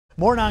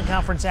More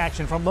non-conference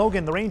action from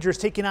Logan. The Rangers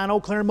taking on Eau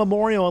Claire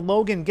Memorial, and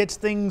Logan gets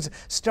things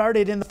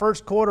started in the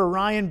first quarter.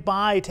 Ryan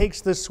By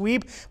takes the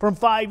sweep from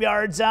 5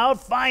 yards out,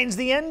 finds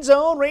the end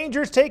zone.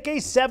 Rangers take a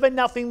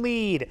 7-0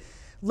 lead.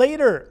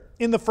 Later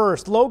in the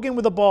first, Logan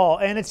with the ball,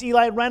 and it's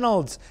Eli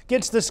Reynolds.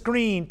 Gets the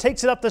screen,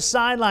 takes it up the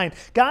sideline.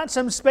 Got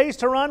some space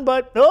to run,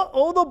 but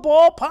the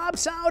ball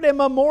pops out, and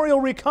Memorial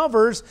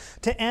recovers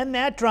to end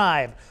that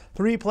drive.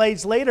 3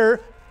 plays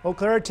later, Eau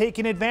Claire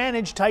taking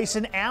advantage.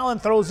 Tyson Allen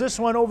throws this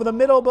one over the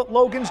middle, but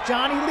Logan's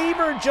Johnny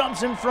Lever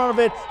jumps in front of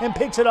it and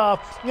picks it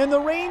off. And the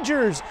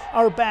Rangers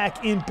are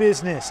back in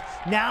business.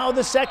 Now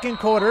the second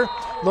quarter,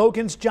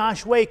 Logan's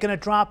Josh Wake going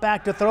to drop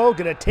back to throw,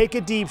 going to take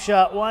a deep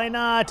shot. Why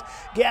not?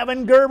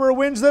 Gavin Gerber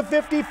wins the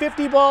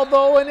 50-50 ball,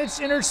 though, and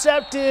it's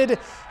intercepted.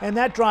 And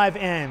that drive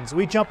ends.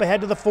 We jump ahead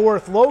to the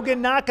fourth.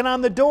 Logan knocking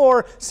on the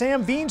door.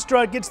 Sam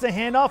Veenstrud gets the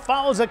handoff,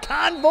 follows a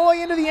convoy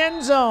into the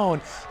end zone.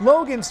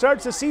 Logan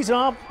starts the season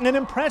off an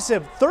impressive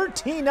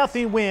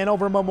 13-0 win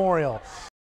over Memorial.